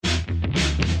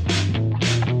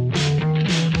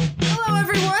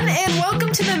and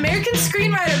welcome to the American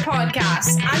Screenwriter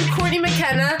Podcast. I'm Courtney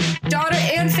McKenna, daughter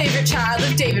and favorite child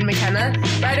of David McKenna,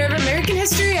 writer of American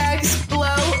History X,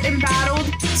 Blow,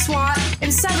 Embattled, SWAT,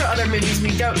 and several other movies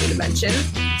we don't need to mention.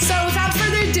 So without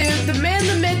further ado, the man,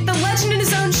 the myth, the legend in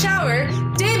his own shower,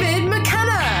 David McKenna.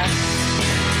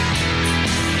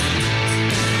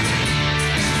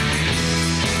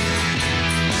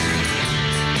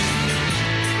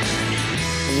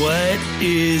 What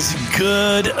is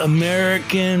good,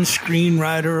 American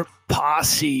Screenwriter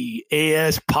Posse?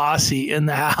 AS Posse in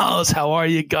the house. How are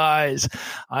you guys?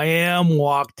 I am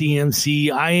Walk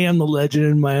DMC. I am the legend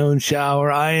in my own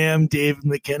shower. I am David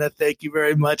McKenna. Thank you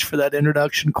very much for that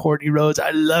introduction, Courtney Rhodes.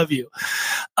 I love you.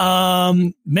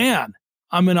 Man,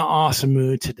 I'm in an awesome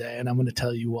mood today, and I'm going to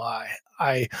tell you why.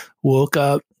 I woke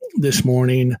up this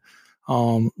morning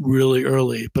really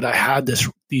early, but I had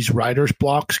these writer's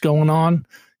blocks going on.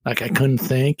 Like I couldn't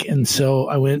think. And so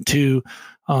I went to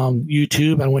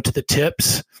YouTube. I went to the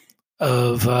tips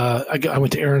of, I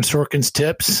went to Aaron Sorkin's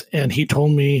tips, and he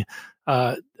told me,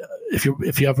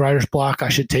 if you have writer's block, I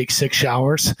should take 6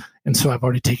 showers. And so I've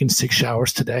already taken 6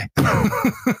 showers today.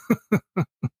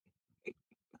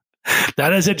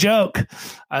 That is a joke.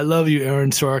 I love you,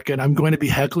 Aaron Sorkin. I'm going to be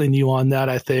heckling you on that,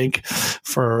 I think,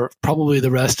 for probably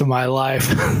the rest of my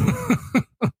life.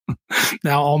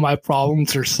 Now all my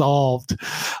problems are solved.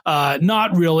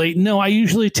 Not really. No, I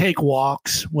usually take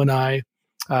walks when I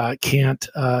can't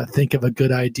think of a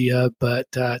good idea.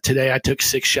 But today I took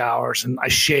 6 showers and I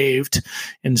shaved.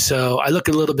 And so I look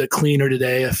a little bit cleaner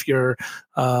today. If you're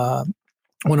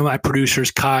one of my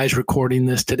producers, Kai's recording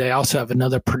this today. I also have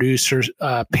another producer,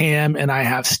 Pam, and I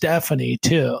have Stephanie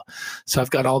too. So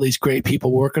I've got all these great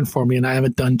people working for me, and I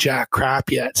haven't done jack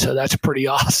crap yet. So that's pretty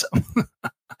awesome.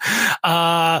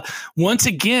 Once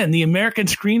again, the American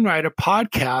Screenwriter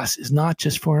Podcast is not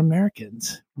just for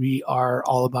Americans. We are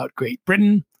all about Great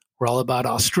Britain. We're all about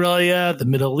Australia, the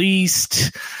Middle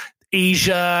East,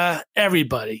 Asia,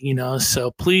 everybody,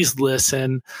 so please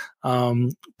listen.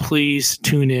 Please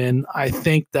tune in. I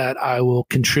think that I will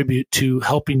contribute to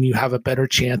helping you have a better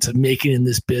chance of making in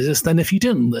this business than if you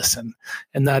didn't listen.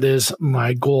 And that is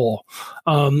my goal.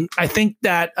 I think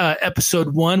that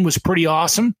episode 1 was pretty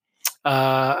awesome.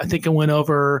 I think it went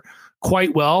over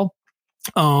quite well.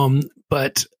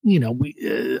 But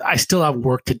I still have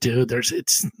work to do.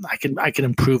 I can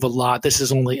improve a lot. This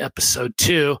is only episode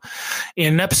 2.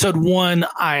 In episode 1,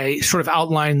 I sort of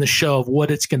outlined the show of what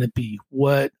it's going to be,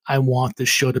 what I want this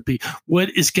show to be, what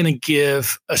is going to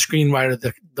give a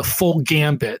screenwriter the full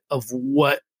gambit of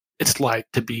what it's like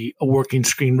to be a working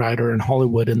screenwriter in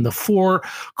Hollywood, and the 4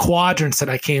 quadrants that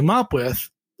I came up with.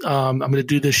 I'm going to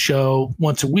do this show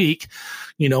once a week.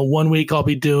 1 week I'll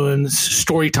be doing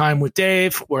story time with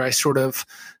Dave, where I sort of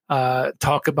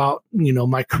talk about,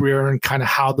 my career and kind of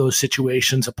how those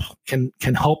situations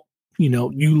can help,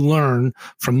 you learn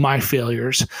from my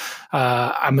failures.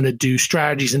 I'm going to do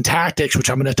strategies and tactics, which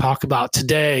I'm going to talk about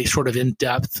today, sort of in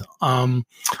depth.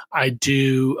 I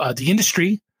do the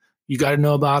industry. You got to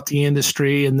know about the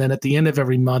industry. And then at the end of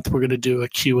every month, we're going to do a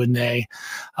Q&A.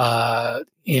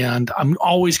 And I'm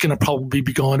always going to probably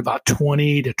be going about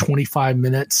 20 to 25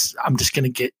 minutes. I'm just going to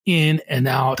get in and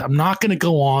out. I'm not going to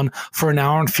go on for an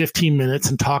hour and 15 minutes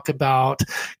and talk about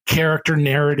character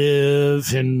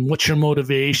narrative and what's your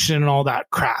motivation and all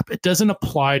that crap. It doesn't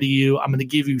apply to you. I'm going to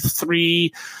give you 2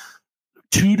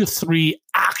 to 3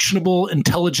 actionable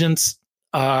intelligence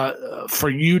for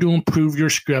you to improve your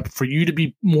script, for you to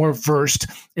be more versed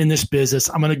in this business.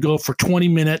 I'm going to go for 20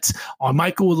 minutes. I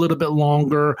might go a little bit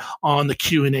longer on the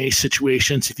Q&A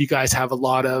situations if you guys have a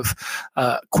lot of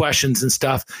questions and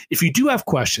stuff. If you do have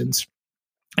questions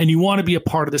and you want to be a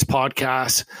part of this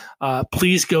podcast,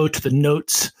 please go to the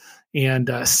notes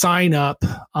and sign up.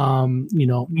 You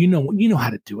know how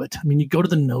to do it. I mean, you go to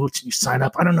the notes and you sign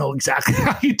up. I don't know exactly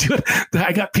how you do it.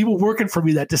 I got people working for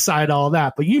me that decide all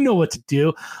that, but you know what to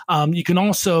do. You can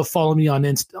also follow me on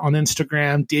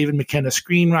Instagram, David McKenna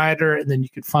Screenwriter, and then you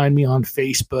can find me on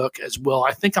Facebook as well.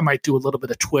 I think I might do a little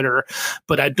bit of Twitter,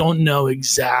 but I don't know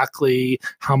exactly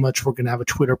how much we're going to have a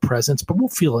Twitter presence, but we'll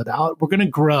feel it out. We're going to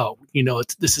grow.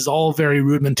 This is all very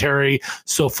rudimentary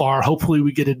so far. Hopefully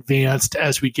we get advanced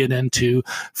as we get into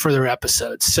further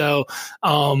episodes. So,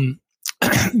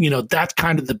 that's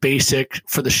kind of the basic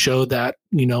for the show that,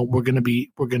 we're going to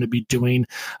be doing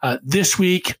this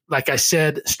week. Like I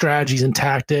said, strategies and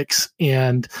tactics.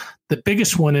 And the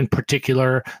biggest one in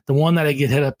particular, the one that I get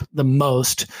hit up the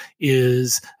most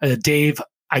is Dave,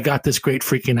 I got this great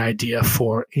freaking idea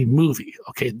for a movie.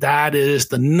 Okay. That is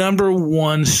the number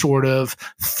one sort of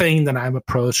thing that I'm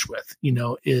approached with,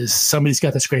 is somebody's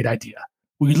got this great idea.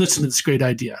 will you listen to this great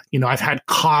idea? I've had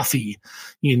coffee,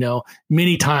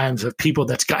 many times of people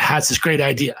has this great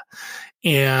idea.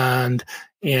 And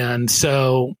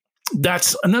so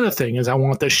that's another thing is I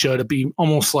want this show to be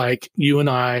almost like you and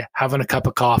I having a cup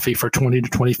of coffee for 20 to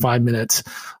 25 minutes.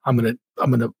 I'm going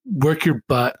to work your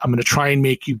butt. I'm going to try and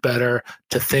make you better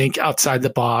to think outside the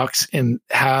box and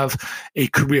have a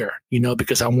career,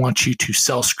 because I want you to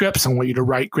sell scripts. I want you to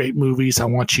write great movies. I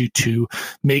want you to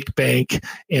make bank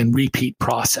and repeat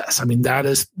process. I mean, that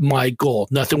is my goal.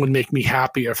 Nothing would make me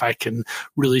happier if I can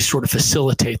really sort of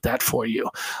facilitate that for you.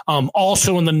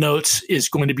 Also in the notes is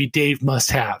going to be Dave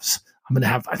must-haves. I'm going to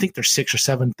have, I think there's 6 or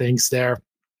 7 things there.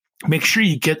 Make sure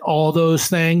you get all those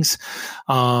things.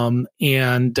 And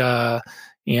that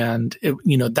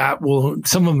will,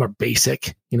 some of them are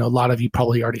basic, a lot of you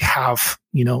probably already have,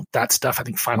 that stuff. I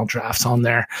think Final Draft's on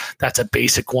there. That's a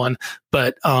basic one,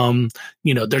 but,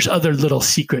 there's other little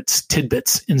secrets,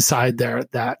 tidbits inside there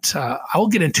that, I will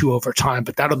get into over time,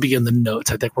 but that'll be in the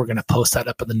notes. I think we're going to post that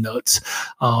up in the notes.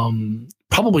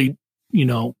 Probably,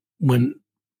 when,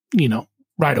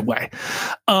 right away.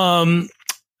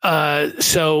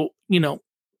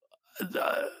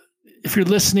 If you're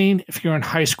listening, if you're in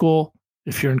high school,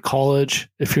 if you're in college,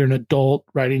 if you're an adult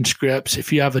writing scripts,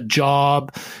 if you have a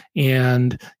job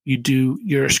and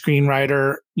you're a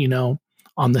screenwriter,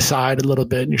 on the side a little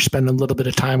bit and you're spending a little bit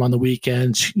of time on the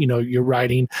weekends, you're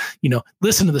writing,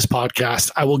 listen to this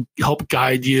podcast. I will help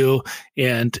guide you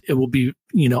and it will be,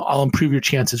 I'll improve your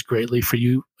chances greatly for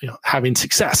you, having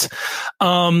success.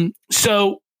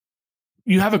 So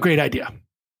you have a great idea.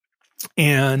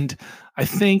 And I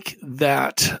think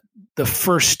that the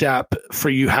first step for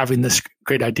you having this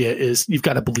great idea is you've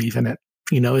got to believe in it.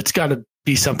 It's got to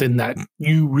be something that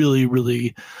you really,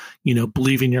 really,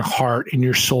 believe in your heart, in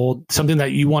your soul, something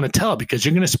that you want to tell, because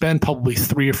you're going to spend probably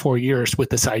 3 or 4 years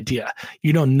with this idea.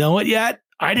 You don't know it yet.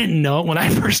 I didn't know it when I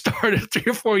first started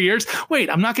 3 or 4 years. Wait,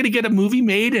 I'm not going to get a movie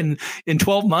made in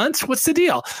 12 months. What's the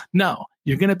deal? No,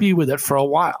 you're going to be with it for a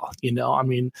while.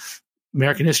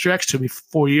 American History X took me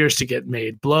 4 years to get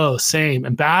made. Blow, same.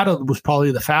 And Battle was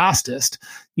probably the fastest,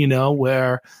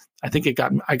 where I think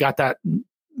I got that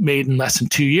made in less than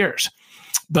 2 years.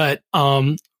 But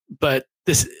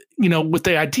this, with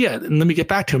the idea, and let me get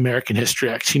back to American History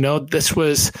X, this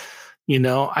was,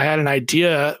 I had an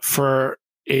idea for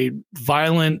a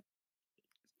violent,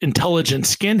 intelligent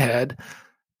skinhead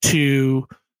to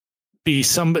be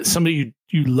somebody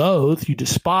you loathe, you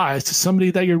despise, to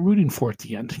somebody that you're rooting for at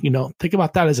the end. Think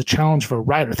about that as a challenge for a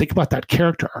writer. Think about that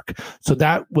character arc. So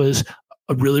that was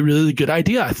a really, really good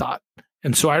idea, I thought.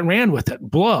 And so I ran with it.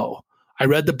 Blow. I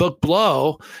read the book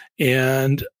Blow,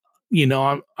 and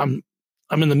I'm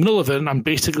in the middle of it, and I'm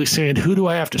basically saying, who do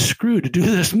I have to screw to do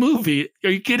this movie? Are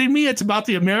you kidding me? It's about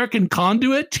the American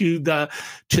conduit to the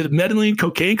Medellin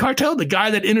cocaine cartel, the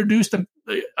guy that introduced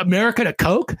America to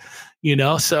coke.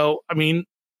 So I mean,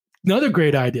 another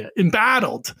great idea.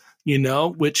 Embattled,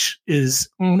 which is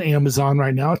on Amazon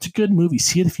right now. It's a good movie.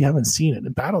 See it if you haven't seen it.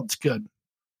 Embattled's good.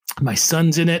 My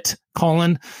son's in it,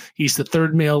 Colin. He's the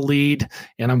third male lead,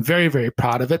 and I'm very, very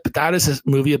proud of it. But that is a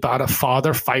movie about a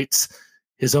father fights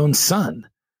his own son,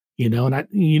 and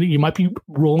you might be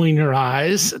rolling your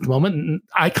eyes at the moment. And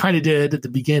I kind of did at the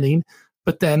beginning,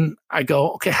 but then I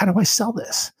go, okay, how do I sell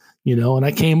this? And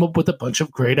I came up with a bunch of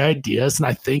great ideas, and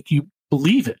I think you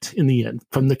believe it in the end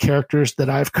from the characters that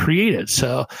I've created.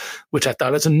 So, which I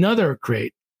thought is another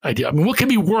great idea. I mean, what could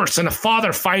be worse than a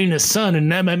father fighting his son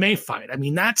in an MMA fight? I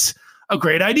mean, that's a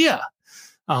great idea.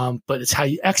 But it's how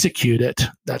you execute it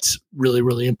that's really,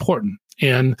 really important.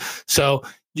 And so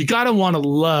you got to want to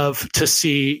love to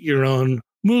see your own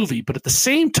movie. But at the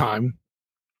same time,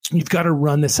 you've got to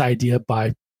run this idea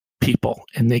by people,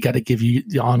 and they got to give you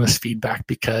the honest feedback,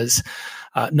 because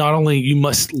not only you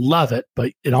must love it,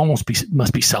 but it must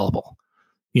be sellable,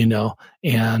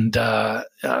 and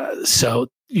so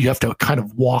you have to kind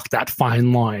of walk that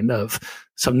fine line of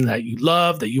something that you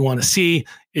love, that you want to see.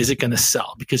 Is it going to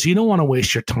sell? Because you don't want to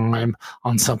waste your time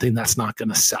on something that's not going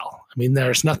to sell. I mean,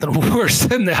 there's nothing worse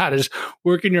than that, is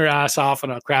working your ass off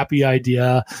on a crappy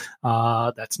idea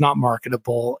that's not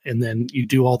marketable. And then you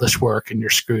do all this work and you're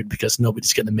screwed because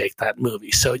nobody's going to make that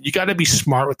movie. So you got to be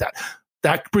smart with that.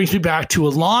 That brings me back to a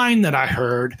line that I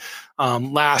heard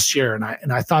last year, and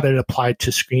I thought it applied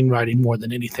to screenwriting more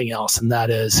than anything else. And that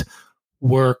is,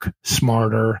 work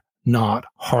smarter, not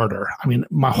harder. I mean,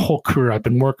 my whole career, I've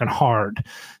been working hard,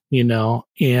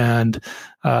 and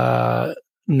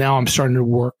now I'm starting to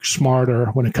work smarter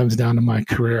when it comes down to my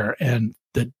career. And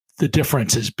the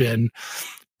difference has been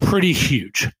pretty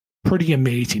huge, pretty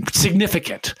amazing,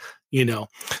 significant,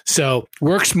 So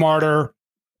work smarter,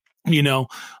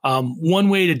 One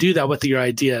way to do that with your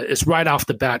idea is right off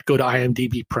the bat, go to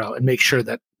IMDb Pro and make sure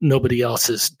that nobody else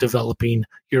is developing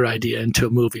your idea into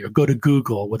a movie, or go to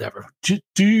Google, whatever.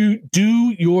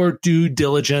 Do your due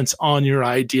diligence on your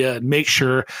idea and make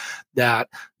sure that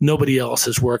nobody else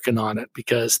is working on it,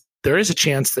 because there is a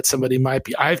chance that somebody might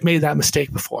be. I've made that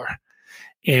mistake before.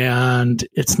 And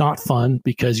it's not fun,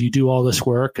 because you do all this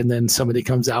work and then somebody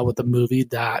comes out with a movie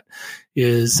that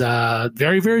is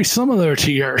very, very similar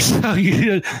to yours. So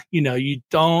you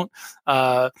don't,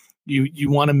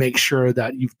 you want to make sure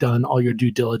that you've done all your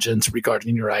due diligence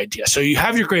regarding your idea. So you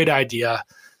have your great idea.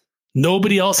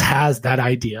 Nobody else has that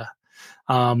idea.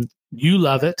 You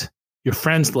love it. Your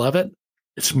friends love it.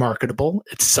 It's marketable.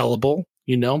 It's sellable.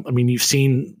 You've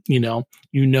seen, you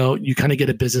kind of get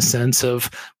a business sense of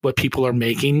what people are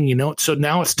making, so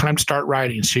now it's time to start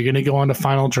writing. So you're going to go on to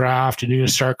final draft and you're going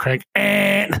to start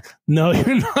cranking. No,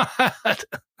 you're not.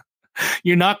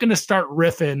 You're not going to start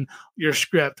riffing your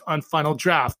script on final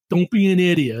draft. Don't be an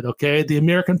idiot. Okay. The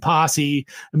American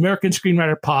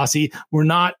screenwriter posse, we're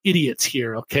not idiots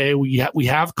here. Okay. We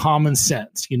have common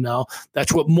sense.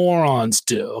 That's what morons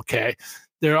do. Okay.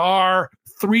 There are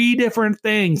 3 different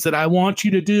things that I want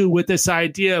you to do with this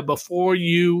idea before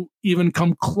you even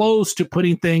come close to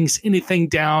putting anything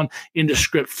down into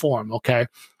script form. Okay.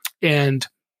 And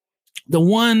the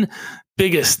one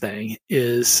biggest thing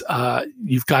is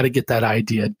you've got to get that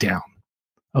idea down.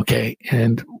 Okay.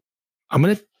 And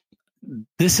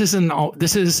this is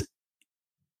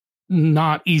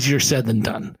not easier said than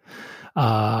done.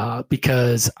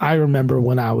 Because I remember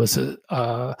when I was,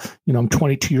 I'm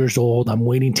 22 years old, I'm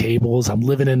waiting tables, I'm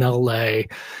living in LA,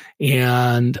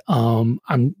 and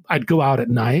I'd go out at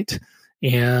night,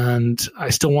 and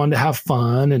I still wanted to have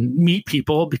fun and meet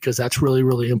people, because that's really,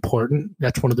 really important.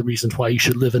 That's one of the reasons why you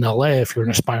should live in LA if you're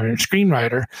an aspiring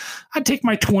screenwriter. I'd take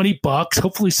my $20.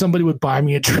 Hopefully somebody would buy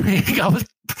me a drink.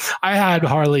 I had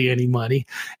hardly any money,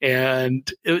 and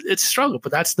it's a struggle,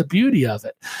 but that's the beauty of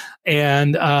it.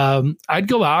 And I'd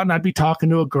go out and I'd be talking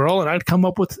to a girl, and I'd come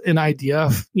up with an idea,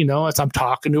 as I'm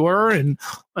talking to her. And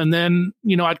then,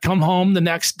 I'd come home the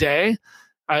next day.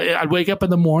 I'd wake up in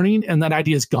the morning and that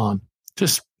idea is gone.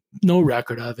 Just no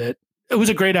record of it. It was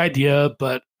a great idea,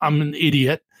 but I'm an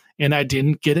idiot and I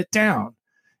didn't get it down.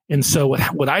 And so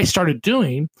what I started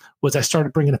doing was I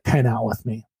started bringing a pen out with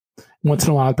me. Once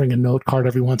in a while, I'd bring a note card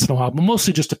every once in a while, but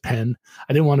mostly just a pen.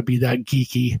 I didn't want to be that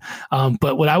geeky.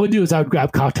 But what I would do is I would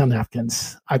grab cocktail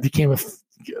napkins. I became a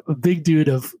big dude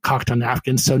of cocktail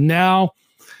napkins. So now,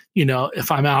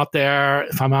 if I'm out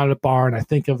at a bar and I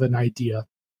think of an idea,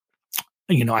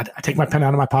 I take my pen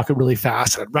out of my pocket really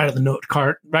fast. I'd write on the note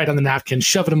card, write on the napkin,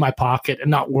 shove it in my pocket, and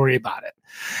not worry about it.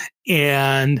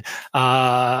 And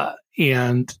there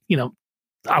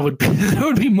would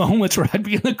be moments where I'd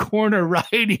be in the corner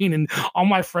writing, and all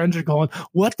my friends are going,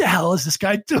 "What the hell is this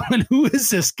guy doing? Who is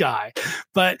this guy?"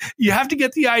 But you have to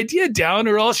get the idea down,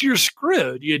 or else you're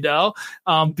screwed.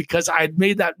 Because I'd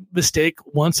made that mistake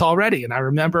once already, and I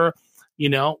remember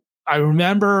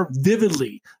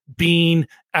vividly being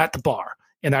at the bar.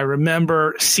 And I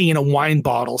remember seeing a wine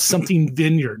bottle, something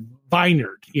vineyard,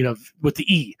 with the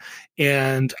E.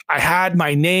 And I had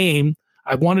my name.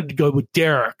 I wanted to go with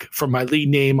Derek for my lead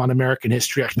name on American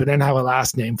History X, but I didn't have a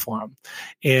last name for him.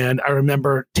 And I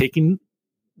remember taking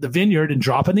the vineyard and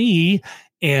dropping the E,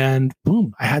 and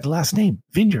boom, I had the last name,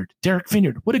 Vineyard, Derek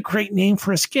Vineyard. What a great name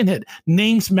for a skinhead.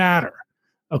 Names matter.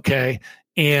 Okay.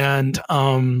 And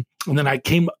then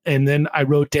I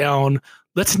wrote down,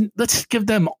 let's give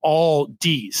them all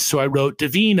D's. So I wrote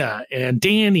Davina and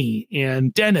Danny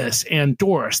and Dennis and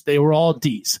Doris. They were all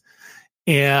D's.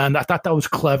 And I thought that was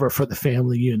clever for the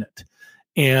family unit.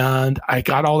 And I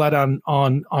got all that on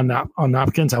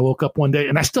napkins. I woke up one day,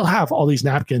 and I still have all these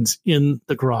napkins in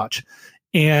the garage.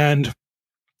 And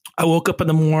I woke up in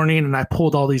the morning and I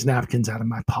pulled all these napkins out of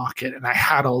my pocket, and I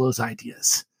had all those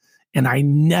ideas. And I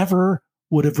never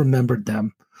would have remembered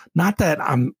them. Not that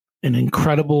I'm an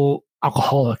incredible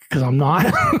alcoholic, because I'm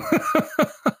not,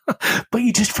 but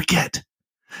you just forget.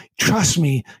 Trust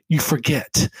me, you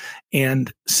forget.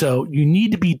 And so you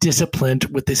need to be disciplined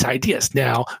with these ideas.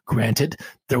 Now, granted,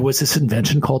 there was this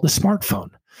invention called the smartphone.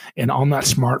 And on that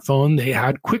smartphone, they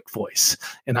had Quick Voice.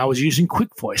 And I was using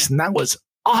Quick Voice. And that was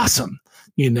awesome.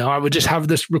 I would just have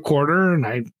this recorder,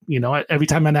 and every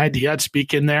time an idea, I'd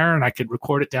speak in there and I could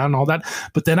record it down and all that.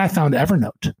 But then I found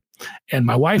Evernote. And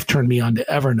my wife turned me on to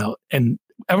Evernote. And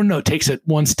Evernote takes it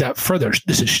one step further.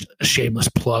 This is a shameless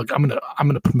plug. I'm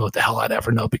gonna promote the hell out of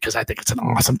Evernote because I think it's an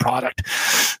awesome product.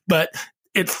 But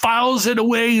it files it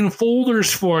away in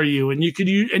folders for you, and you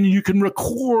can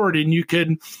record, and you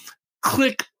can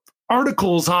click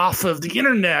articles off of the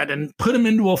internet and put them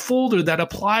into a folder that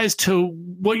applies to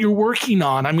what you're working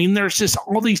on. I mean, there's just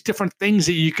all these different things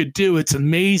that you could do. It's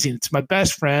amazing. It's my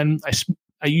best friend.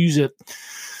 I use it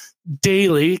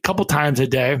daily, a couple times a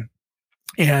day.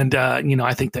 And,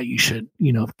 I think that you should,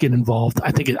 get involved.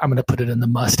 I'm going to put it in the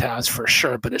must-haves for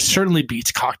sure, but it certainly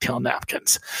beats cocktail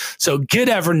napkins. So get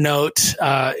Evernote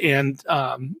and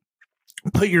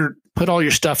put all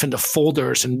your stuff into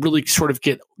folders and really sort of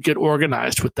get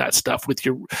organized with that stuff, with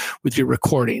your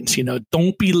recordings.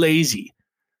 Don't be lazy.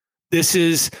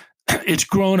 It's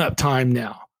grown-up time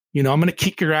now. I'm going to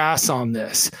kick your ass on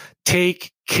this.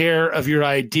 Take care of your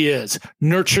ideas.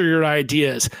 Nurture your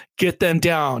ideas. Get them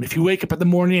down. If you wake up in the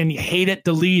morning and you hate it,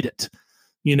 delete it.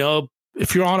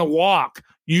 If you're on a walk,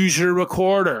 use your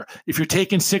recorder. If you're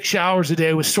taking 6 showers a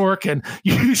day with Sorkin,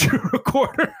 use your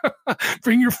recorder.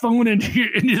 Bring your phone into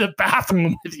the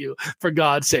bathroom with you, for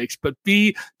God's sakes. But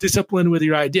be disciplined with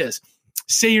your ideas.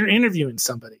 Say you're interviewing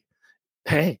somebody.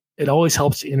 Hey, it always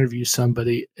helps to interview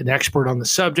somebody, an expert on the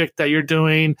subject that you're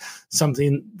doing,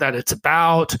 something that it's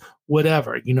about,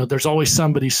 whatever. There's always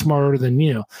somebody smarter than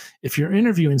you. If you're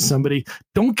interviewing somebody,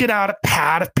 don't get out a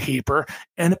pad of paper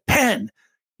and a pen.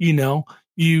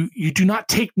 You do not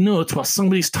take notes while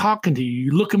somebody's talking to you.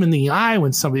 You look them in the eye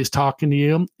when somebody's talking to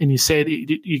you, and you say,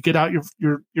 you get out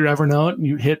your Evernote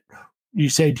and you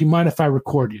say, do you mind if I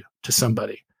record you to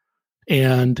somebody?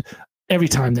 And every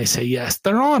time they say yes,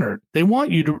 they're honored. They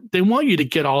want you to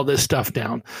get all this stuff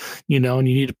down, and you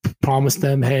need to promise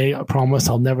them, hey, I promise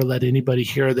I'll never let anybody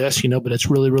hear this, but it's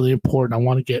really, really important. I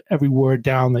want to get every word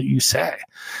down that you say,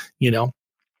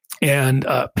 and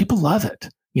people love it.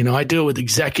 I do it with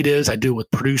executives. I do it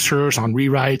with producers on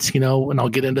rewrites, and I'll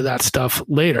get into that stuff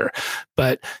later.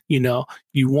 But,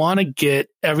 you want to get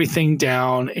everything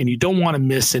down and you don't want to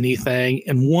miss anything.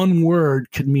 And one word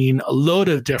could mean a load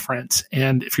of difference.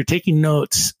 And if you're taking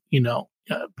notes,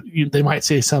 they might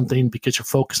say something because you're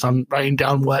focused on writing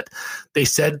down what they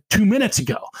said 2 minutes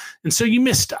ago. And so you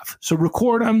miss stuff. So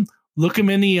record them, look them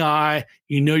in the eye.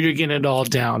 You're getting it all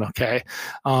down. Okay.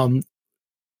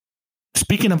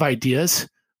 Speaking of ideas,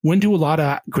 when do a lot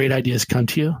of great ideas come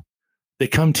to you? They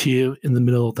come to you in the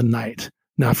middle of the night.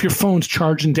 Now, if your phone's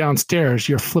charging downstairs,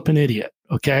 you're a flipping idiot,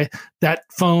 okay? That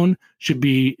phone could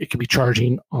be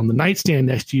charging on the nightstand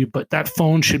next to you, but that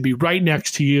phone should be right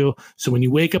next to you. So when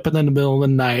you wake up in the middle of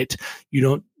the night,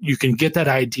 you can get that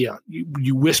idea.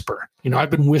 You whisper. I've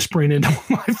been whispering into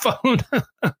my phone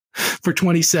for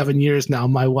 27 years now.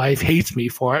 My wife hates me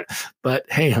for it, but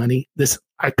hey, honey,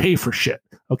 I pay for shit.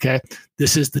 Okay,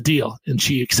 this is the deal. And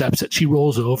she accepts it. She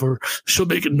rolls over. She'll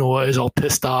make a noise, all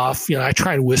pissed off. I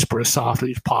try and whisper as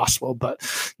softly as possible, but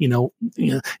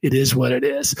it is what it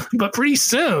is. But pretty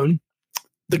soon,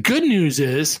 the good news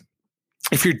is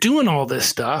if you're doing all this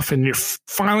stuff and you're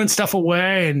filing stuff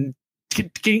away and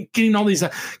getting all these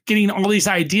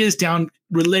ideas down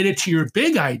related to your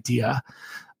big idea,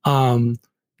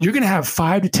 you're going to have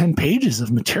 5 to 10 pages of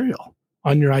material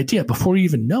on your idea before you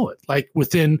even know it, like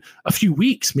within a few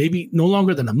weeks, maybe no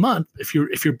longer than a month, if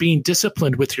you're being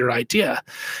disciplined with your idea.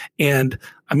 And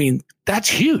I mean, that's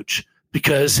huge,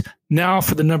 because now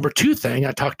for the number 2 thing,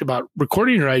 I talked about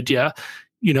recording your idea,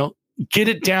 get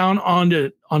it down onto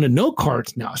note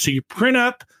cards now. So you print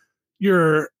up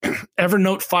your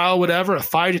Evernote file, whatever,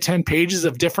 5 to 10 pages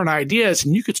of different ideas,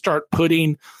 and you could start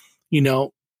putting,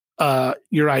 your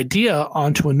idea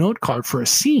onto a note card for a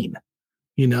scene,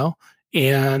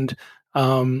 and,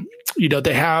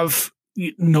 they have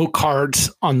note cards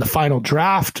on the final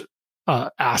draft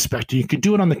aspect. You could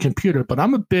do it on the computer, but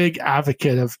I'm a big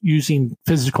advocate of using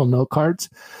physical note cards,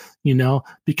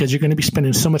 because you're going to be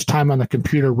spending so much time on the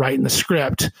computer writing the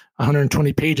script,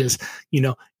 120 pages,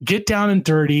 get down and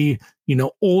dirty,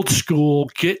 old school,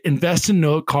 invest in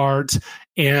note cards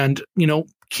and,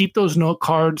 keep those note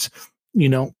cards,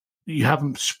 you have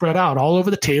them spread out all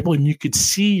over the table and you could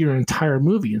see your entire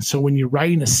movie. And so when you're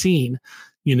writing a scene,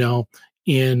 you have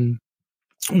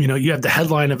the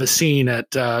headline of a scene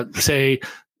at, say,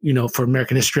 for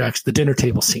American History X, the dinner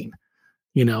table scene,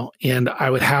 and I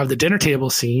would have the dinner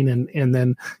table scene and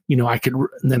then,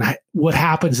 what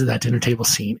happens in that dinner table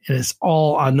scene? And it's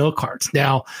all on note cards.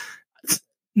 Now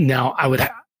I would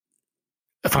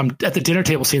if I'm at the dinner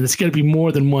table scene, it's going to be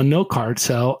more than one note card.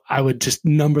 So I would just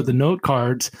number the note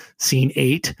cards, scene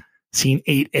 8, scene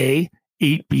 8A,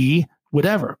 8B,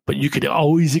 whatever. But you could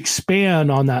always expand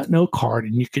on that note card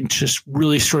and you can just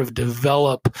really sort of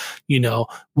develop,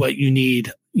 what you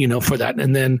need, for that.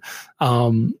 And then,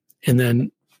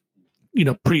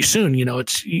 pretty soon, you're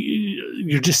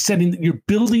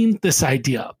building this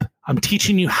idea up. I'm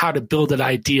teaching you how to build an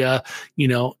idea,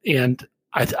 and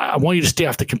I want you to stay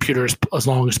off the computer as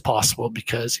long as possible,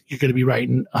 because you're going to be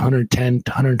writing 110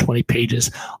 to 120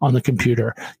 pages on the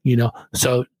computer,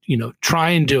 so, try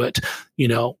and do it,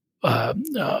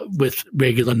 with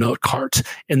regular note cards.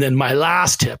 And then my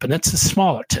last tip, and that's a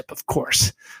smaller tip, of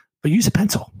course, but use a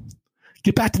pencil.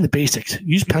 Get back to the basics.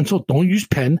 Use pencil. Don't use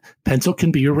pen. Pencil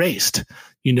can be erased.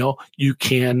 You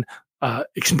can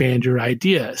expand your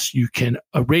ideas. You can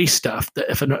erase stuff.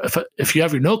 If you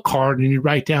have your note card and you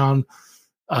write down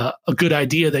a good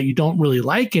idea that you don't really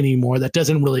like anymore, that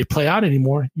doesn't really play out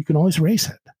anymore, you can always erase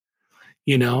it.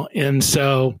 And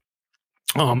so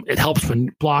it helps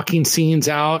when blocking scenes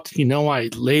out. I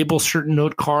label certain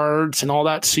note cards and all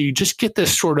that. So you just get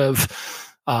this sort of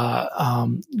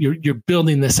you're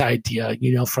building this idea,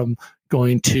 from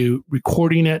going to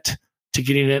recording it to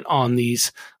getting it on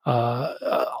these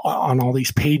on all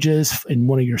these pages in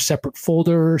one of your separate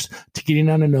folders, to getting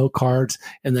on the note cards,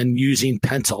 and then using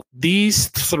pencil. These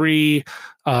three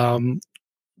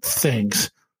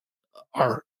things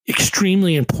are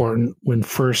extremely important when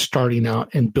first starting out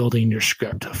and building your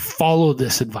script. Follow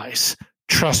this advice.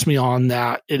 Trust me on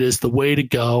that. It is the way to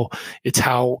go. It's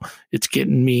how it's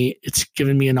given me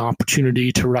an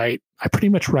opportunity to write. I pretty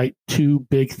much write 2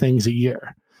 big things a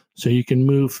year. So you can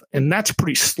move, and that's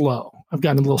pretty slow. I've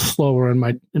gotten a little slower in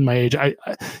my age.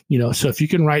 So if you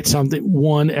can write something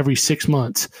 1 every 6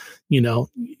 months,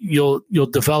 you'll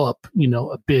develop,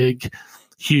 a big,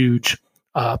 huge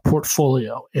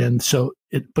portfolio. And so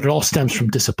but it all stems from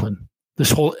discipline.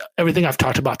 Everything I've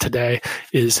talked about today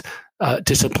is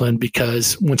discipline,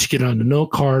 because once you get on the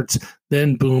note cards,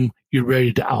 then boom, you're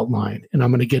ready to outline. And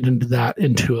I'm going to get into that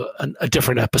into a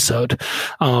different episode.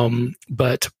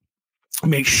 But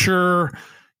make sure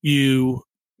you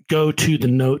go to the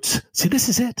notes. See, this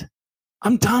is it.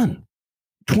 I'm done.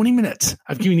 20 minutes.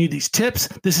 I've given you these tips.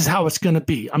 This is how it's going to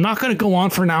be. I'm not going to go on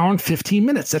for an hour and 15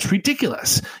 minutes. That's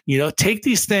ridiculous. Take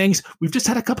these things. We've just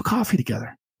had a cup of coffee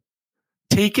together.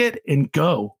 Take it and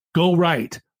go. Go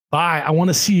write. Bye. I want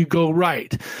to see you go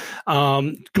write.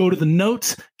 Go to the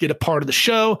notes. Get a part of the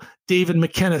show. David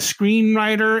McKenna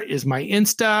Screenwriter is my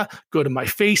Insta. Go to my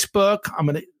Facebook.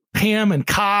 Pam and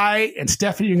Kai and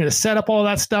Stephanie, you're going to set up all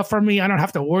that stuff for me. I don't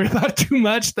have to worry about it too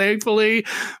much, thankfully.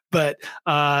 But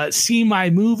see my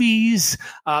movies,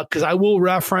 because I will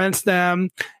reference them,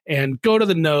 and go to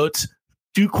the notes.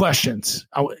 Do questions.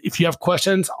 If you have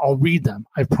questions, I'll read them.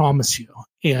 I promise you.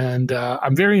 And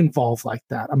I'm very involved like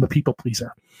that. I'm a people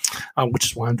pleaser, which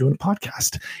is why I'm doing a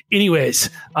podcast. Anyways,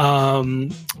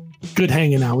 good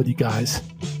hanging out with you guys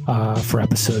for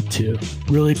episode 2.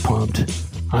 Really pumped.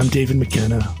 I'm David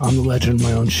McKenna. I'm the legend in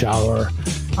my own shower.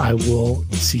 I will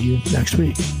see you next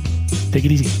week. Take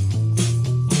it easy.